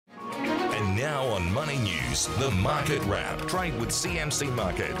Now on Money News, the Market Wrap. Trade with CMC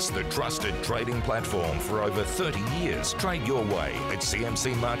Markets, the trusted trading platform for over 30 years. Trade your way at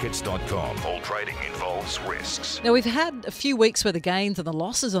cmcmarkets.com. All trading involves risks. Now, we've had a few weeks where the gains and the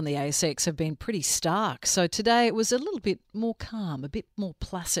losses on the ASX have been pretty stark. So today it was a little bit more calm, a bit more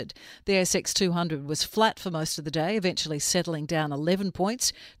placid. The ASX 200 was flat for most of the day, eventually settling down 11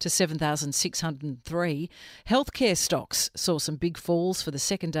 points to 7,603. Healthcare stocks saw some big falls for the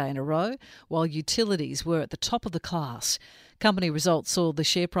second day in a row, while utilities were at the top of the class. Company results saw the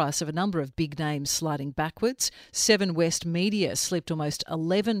share price of a number of big names sliding backwards. Seven West Media slipped almost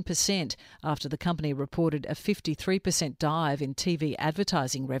 11% after the company reported a 53% dive in TV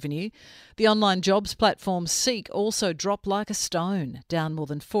advertising revenue. The online jobs platform Seek also dropped like a stone, down more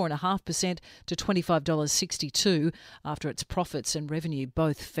than 4.5% to $25.62 after its profits and revenue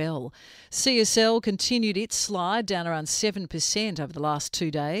both fell. CSL continued its slide, down around 7% over the last 2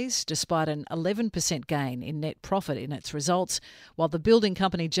 days, despite an 11% gain in net profit in its results, while the building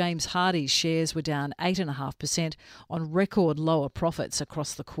company James Hardie's shares were down 8.5% on record lower profits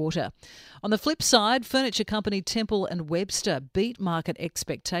across the quarter. On the flip side, furniture company Temple & Webster beat market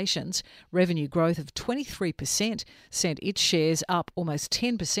expectations. Revenue growth of 23% sent its shares up almost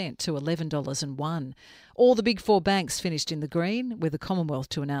 10% to $11.01. All the big four banks finished in the green, with the Commonwealth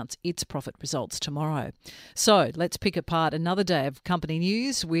to announce its profit results tomorrow. So let's pick apart another day of company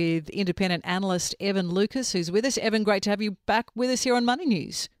news with independent analyst Evan Lucas, who's with us. Evan, great to have you back with us here on Money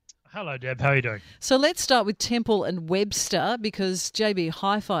News. Hello, Deb. How are you doing? So let's start with Temple & Webster, because JB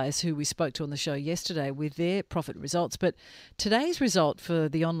Hi-Fi is who we spoke to on the show yesterday with their profit results. But today's result for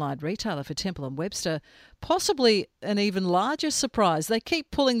the online retailer for Temple & Webster, possibly an even larger surprise. They keep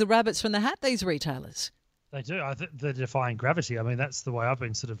pulling the rabbits from the hat, these retailers. They do. I think they're defying gravity. I mean, that's the way I've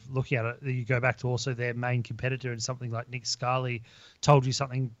been sort of looking at it. You go back to also their main competitor, and something like Nick Scali told you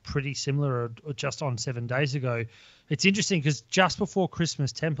something pretty similar or just on 7 days ago. It's interesting because just before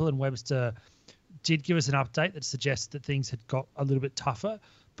Christmas, Temple & Webster did give us an update that suggests that things had got a little bit tougher,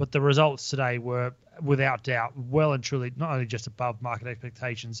 but the results today were, without doubt, well and truly not only just above market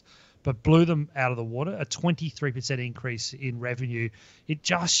expectations, but blew them out of the water, a 23% increase in revenue. It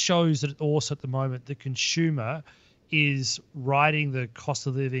just shows that also at the moment the consumer is riding the cost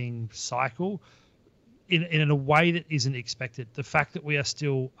of living cycle in a way that isn't expected. The fact that we are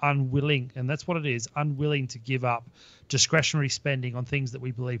still unwilling, and that's what it is, unwilling to give up discretionary spending on things that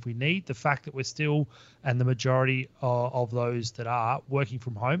we believe we need. The fact that we're still, and the majority of those that are working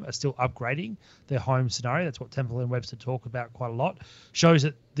from home are still upgrading their home scenario. That's what Temple & Webster talk about quite a lot. Shows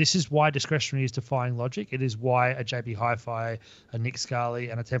that this is why discretionary is defying logic. It is why a JB Hi-Fi, a Nick Scali,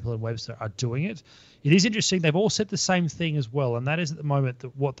 and a Temple & Webster are doing it. It is interesting. They've all said the same thing as well, and that is at the moment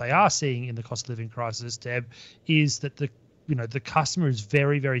that what they are seeing in the cost of living crisis, Deb, is that the customer is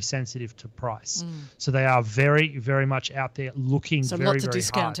very, very sensitive to price. So they are very, very much out there looking so very, lots of very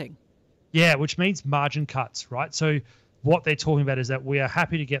discounting. hard. Yeah, which means margin cuts, right? So what they're talking about is that we are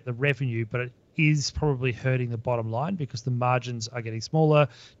happy to get the revenue, but it is probably hurting the bottom line because the margins are getting smaller,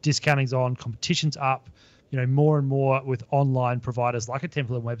 discounting's on, competition's up. More and more with online providers like a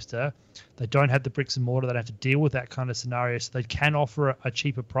Temple & Webster, they don't have the bricks and mortar. They don't have to deal with that kind of scenario, so they can offer a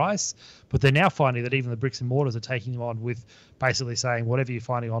cheaper price. But they're now finding that even the bricks and mortars are taking them on with basically saying, whatever you're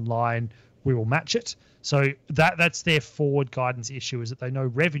finding online, we will match it. So that's their forward guidance issue, is that they know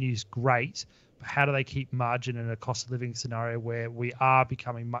revenue's great, but how do they keep margin in a cost of living scenario where we are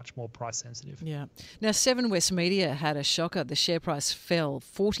becoming much more price sensitive? Yeah. Now, Seven West Media had a shocker. The share price fell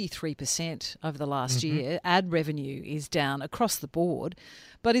 43% over the last year. Ad revenue is down across the board.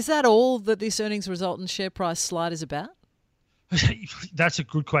 But is that all that this earnings result and share price slide is about? That's a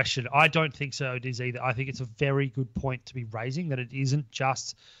good question. I don't think so it is either. I think it's a very good point to be raising, that it isn't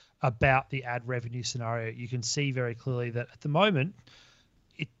just about the ad revenue scenario. You can see very clearly that at the moment,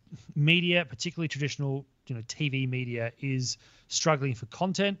 media, particularly traditional TV media, is struggling for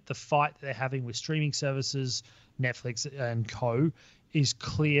content. The fight they're having with streaming services, Netflix and co, is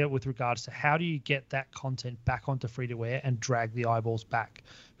clear with regards to how do you get that content back onto free-to-air and drag the eyeballs back.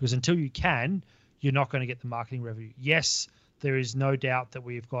 Because until you can, you're not going to get the marketing revenue. Yes, there is no doubt that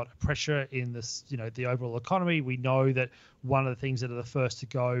we've got pressure in this, the overall economy. We know that one of the things that are the first to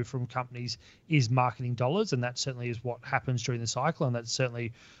go from companies is marketing dollars, and that certainly is what happens during the cycle, and that's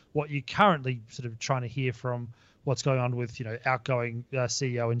certainly what you're currently sort of trying to hear from what's going on with, outgoing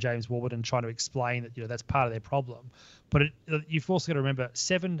CEO and James Warburton trying to explain that, that's part of their problem. But you've also got to remember,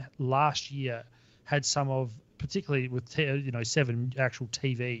 Seven last year had some of particularly with Seven actual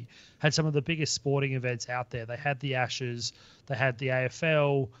TV, had some of the biggest sporting events out there. They had the Ashes, they had the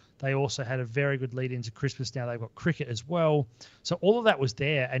AFL, they also had a very good lead into Christmas. Now they've got cricket as well. So all of that was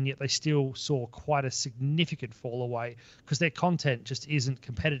there, and yet they still saw quite a significant fall away because their content just isn't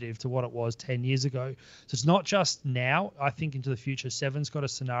competitive to what it was 10 years ago. So it's not just now. I think into the future, Seven's got a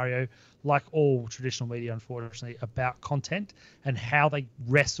scenario, like all traditional media, unfortunately, about content and how they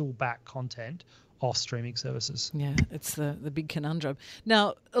wrestle back content off streaming services. Yeah, it's the big conundrum.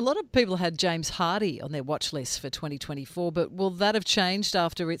 Now, a lot of people had James Hardie on their watch list for 2024, but will that have changed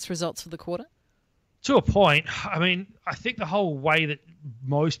after its results for the quarter? To a point. I mean, I think the whole way that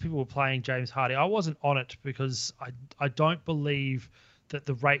most people were playing James Hardie, I wasn't on it because I don't believe that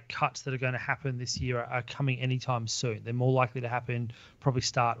the rate cuts that are going to happen this year are coming anytime soon. They're more likely to happen probably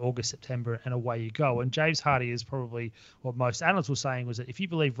start August, September, and away you go. And James Hardie is probably what most analysts were saying was that if you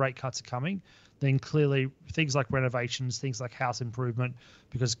believe rate cuts are coming, then clearly things like renovations, things like house improvement,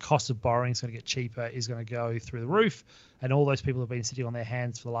 because cost of borrowing is going to get cheaper, is going to go through the roof. And all those people who have been sitting on their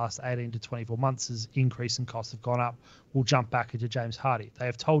hands for the last 18 to 24 months as increase in costs have gone up, will jump back into James Hardie. They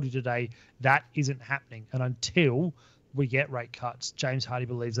have told you today that isn't happening. And until we get rate cuts, James Hardie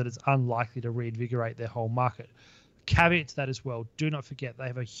believes that it's unlikely to reinvigorate their whole market. Caveat to that as well, do not forget they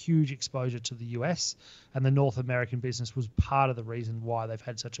have a huge exposure to the US, and the North American business was part of the reason why they've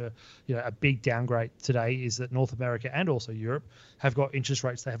had such a big downgrade today, is that North America and also Europe have got interest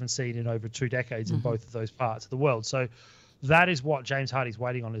rates they haven't seen in over 2 decades in both of those parts of the world. So that is what James Hardie's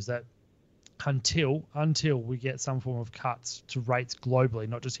waiting on, is that until we get some form of cuts to rates globally,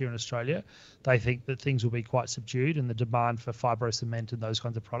 not just here in Australia, they think that things will be quite subdued, and the demand for fibro cement and those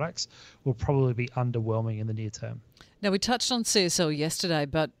kinds of products will probably be underwhelming in the near term. Now, we touched on CSL yesterday,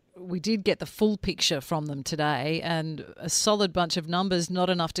 but we did get the full picture from them today, and a solid bunch of numbers,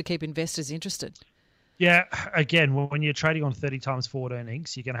 not enough to keep investors interested. Yeah, again, when you're trading on 30 times forward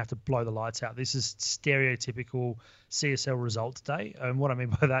earnings, you're going to have to blow the lights out. This is stereotypical CSL results day. And what I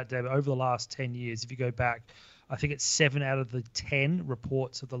mean by that, Deb, over the last 10 years, if you go back, I think it's 7 out of the 10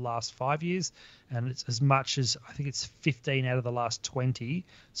 reports of the last 5 years, and it's as much as, I think it's 15 out of the last 20,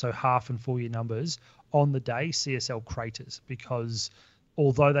 so half and full year numbers. On the day, CSL craters, because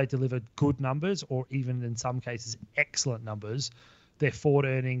although they delivered good numbers, or even in some cases excellent numbers, their forward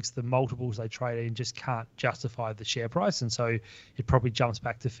earnings, the multiples they trade in, just can't justify the share price. And so it probably jumps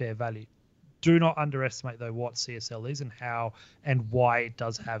back to fair value. Do not underestimate, though, what CSL is and how and why it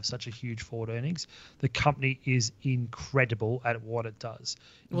does have such a huge forward earnings. The company is incredible at what it does.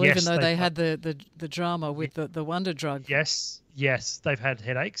 Well, yes, even though they had the drama with the wonder drug. Yes, they've had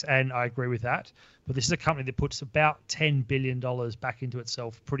headaches, and I agree with that. But this is a company that puts about $10 billion back into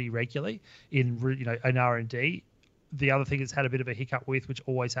itself pretty regularly in R&D. The other thing it's had a bit of a hiccup with, which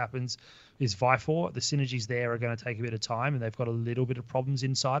always happens, is Vifor. The synergies there are going to take a bit of time, and they've got a little bit of problems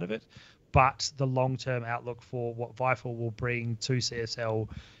inside of it. But the long-term outlook for what Vifor will bring to CSL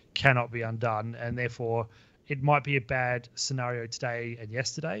cannot be undone, and therefore it might be a bad scenario today and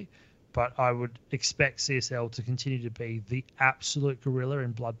yesterday, but I would expect CSL to continue to be the absolute gorilla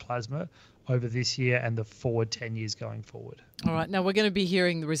in blood plasma over this year and the forward 10 years going forward. All right. Now, we're going to be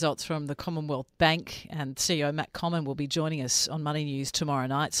hearing the results from the Commonwealth Bank, and CEO Matt Comyn will be joining us on Money News tomorrow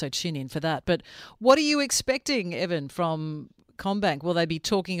night, so tune in for that. But what are you expecting, Evan, from CommBank? Will they be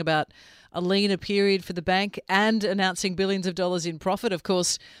talking about a leaner period for the bank and announcing billions of dollars in profit? Of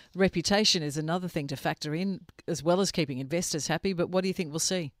course, reputation is another thing to factor in, as well as keeping investors happy. But what do you think we'll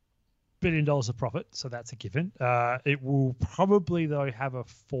see? $1 billion of profit, so that's a given. It will probably, though, have a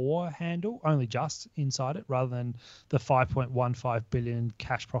 4 handle, only just inside it, rather than the 5.15 billion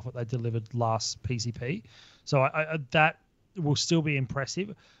cash profit they delivered last PCP. So that will still be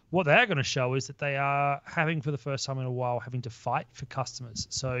impressive. What they are going to show is that they are having, for the first time in a while, having to fight for customers.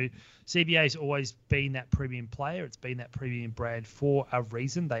 So CBA has always been that premium player. It's been that premium brand for a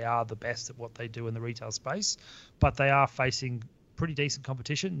reason. They are the best at what they do in the retail space, but they are facing pretty decent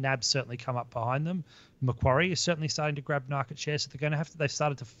competition. NAB's certainly come up behind them. Macquarie is certainly starting to grab market share, so they've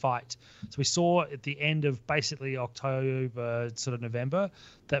started to fight. So we saw at the end of basically October, sort of November,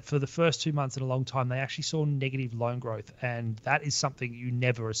 that for the first 2 months in a long time, they actually saw negative loan growth, and that is something you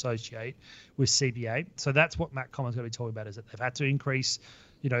never associate with CBA. So that's what Matt Comyn's going to be talking about, is that they've had to increase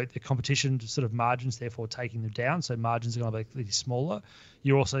the competition sort of margins, therefore taking them down. So margins are going to be smaller.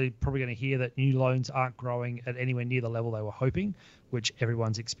 You're also probably going to hear that new loans aren't growing at anywhere near the level they were hoping, which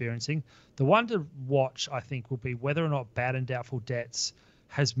everyone's experiencing. The one to watch, I think, will be whether or not bad and doubtful debts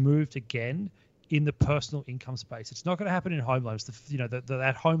has moved again in the personal income space. It's not going to happen in home loans.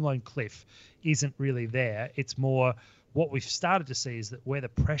 That home loan cliff isn't really there. It's more What we've started to see is that where the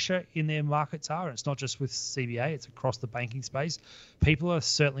pressure in their markets are, and it's not just with CBA, it's across the banking space, people are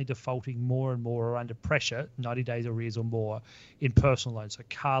certainly defaulting more and more or under pressure, 90 days arrears or more, in personal loans. So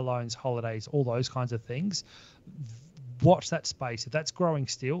car loans, holidays, all those kinds of things. Watch that space. If that's growing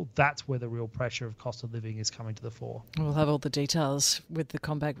still, that's where the real pressure of cost of living is coming to the fore. We'll have all the details with the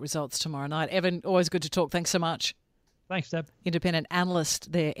CommBank results tomorrow night. Evan, always good to talk. Thanks so much. Thanks, Deb. Independent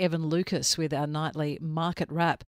analyst there, Evan Lucas, with our nightly market wrap.